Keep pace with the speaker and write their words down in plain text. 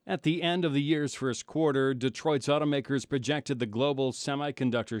At the end of the year's first quarter, Detroit's automakers projected the global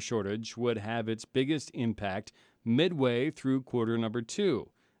semiconductor shortage would have its biggest impact midway through quarter number two.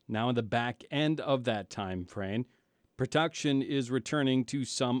 Now, in the back end of that time frame, production is returning to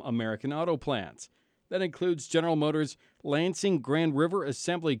some American auto plants. That includes General Motors' Lansing Grand River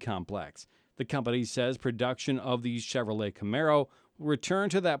Assembly Complex. The company says production of the Chevrolet Camaro will return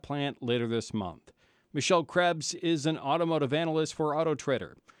to that plant later this month. Michelle Krebs is an automotive analyst for Auto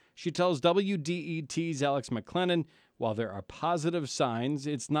Trader. She tells WDET's Alex McLennan, while there are positive signs,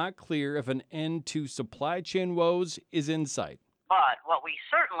 it's not clear if an end to supply chain woes is in sight. But what we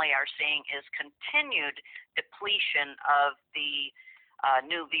certainly are seeing is continued depletion of the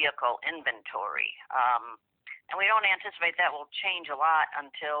new vehicle inventory. And we don't anticipate that will change a lot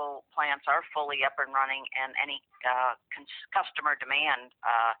until plants are fully up and running and any customer demand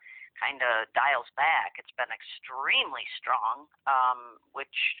kind of dials back. It's been extremely strong,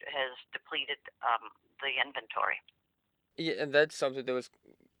 which has depleted the inventory. Yeah, and that's something that was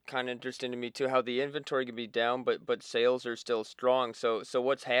kind of interesting to me too. How the inventory can be down, but sales are still strong. So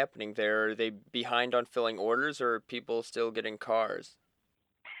what's happening there? Are they behind on filling orders, or are people still getting cars?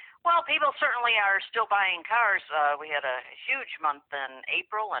 Well, people certainly are still buying cars. We had a huge month in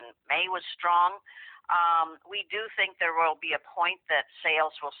April, and May was strong. We do think there will be a point that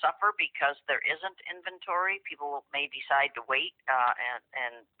sales will suffer because there isn't inventory. People may decide to wait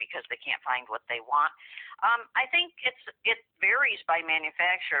and because they can't find what they want. I think it varies by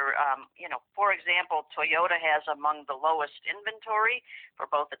manufacturer. For example, Toyota has among the lowest inventory for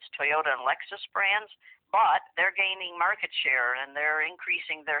both its Toyota and Lexus brands, but they're gaining market share and they're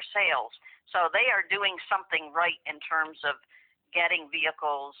increasing their sales. So they are doing something right in terms of getting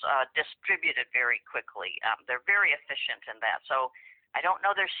vehicles distributed very quickly. They're very efficient in that. So I don't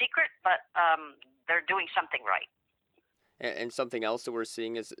know their secret, but they're doing something right. And something else that we're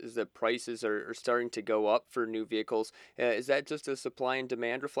seeing is that prices are starting to go up for new vehicles. Is that just a supply and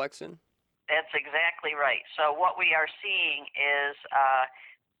demand reflection? That's exactly right. So what we are seeing is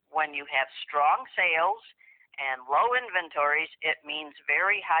when you have strong sales and low inventories, it means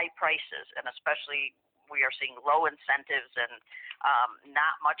very high prices, and especially we are seeing low incentives and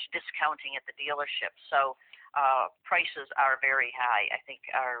not much discounting at the dealership. So prices are very high. I think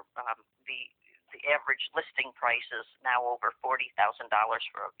the average listing price is now over $40,000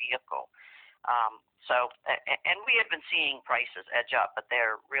 for a vehicle. And we have been seeing prices edge up, but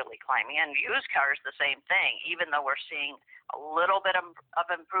they're really climbing. And used cars, the same thing. Even though we're seeing a little bit of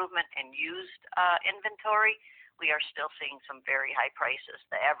improvement in used inventory, we are still seeing some very high prices.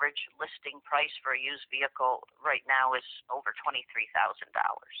 The average listing price for a used vehicle right now is over $23,000.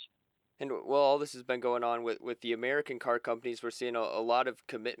 And while all this has been going on with the American car companies, we're seeing a lot of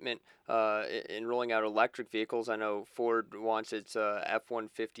commitment in rolling out electric vehicles. I know Ford wants its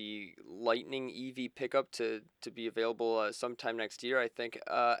F-150 Lightning EV pickup to be available sometime next year, I think.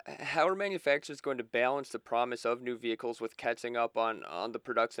 How are manufacturers going to balance the promise of new vehicles with catching up on the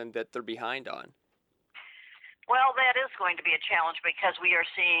production that they're behind on? Well, that is going to be a challenge because we are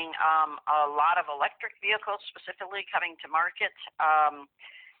seeing a lot of electric vehicles specifically coming to market.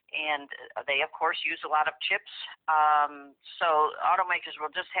 And they, of course, use a lot of chips. So automakers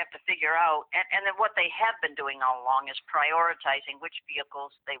will just have to figure out, and then what they have been doing all along is prioritizing which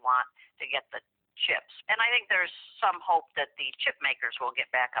vehicles they want to get the chips. And I think there's some hope that the chip makers will get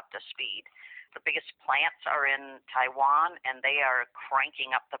back up to speed. The biggest plants are in Taiwan, and they are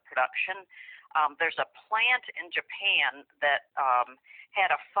cranking up the production. There's a plant in Japan that had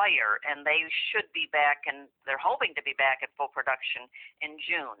a fire, and they should be back, and they're hoping to be back at full production in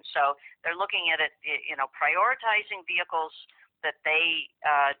June. So they're looking at it, prioritizing vehicles that they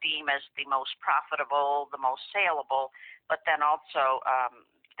deem as the most profitable, the most saleable, but then also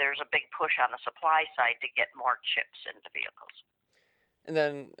there's a big push on the supply side to get more chips into vehicles. And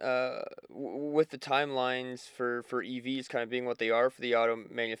then with the timelines for EVs kind of being what they are for the auto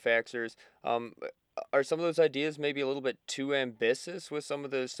manufacturers, are some of those ideas maybe a little bit too ambitious with some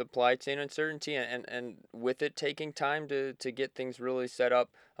of the supply chain uncertainty and with it taking time to get things really set up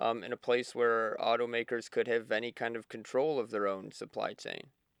in a place where automakers could have any kind of control of their own supply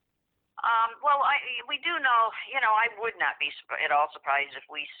chain? Well, we do know, I would not be at all surprised if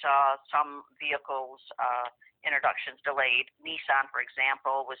we saw some vehicles introductions delayed. Nissan, for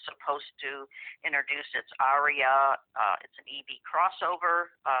example, was supposed to introduce its Aria. It's an EV crossover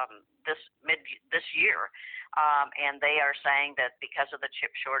this year, and they are saying that because of the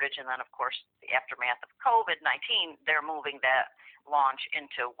chip shortage and then, of course, the aftermath of COVID-19, they're moving that launch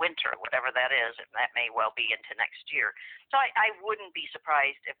into winter, whatever that is, and that may well be into next year. So I wouldn't be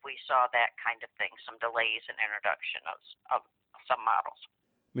surprised if we saw that kind of thing, some delays in introduction of some models.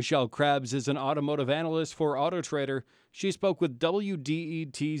 Michelle Krebs is an automotive analyst for AutoTrader. She spoke with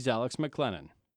WDET's Alex McLennan.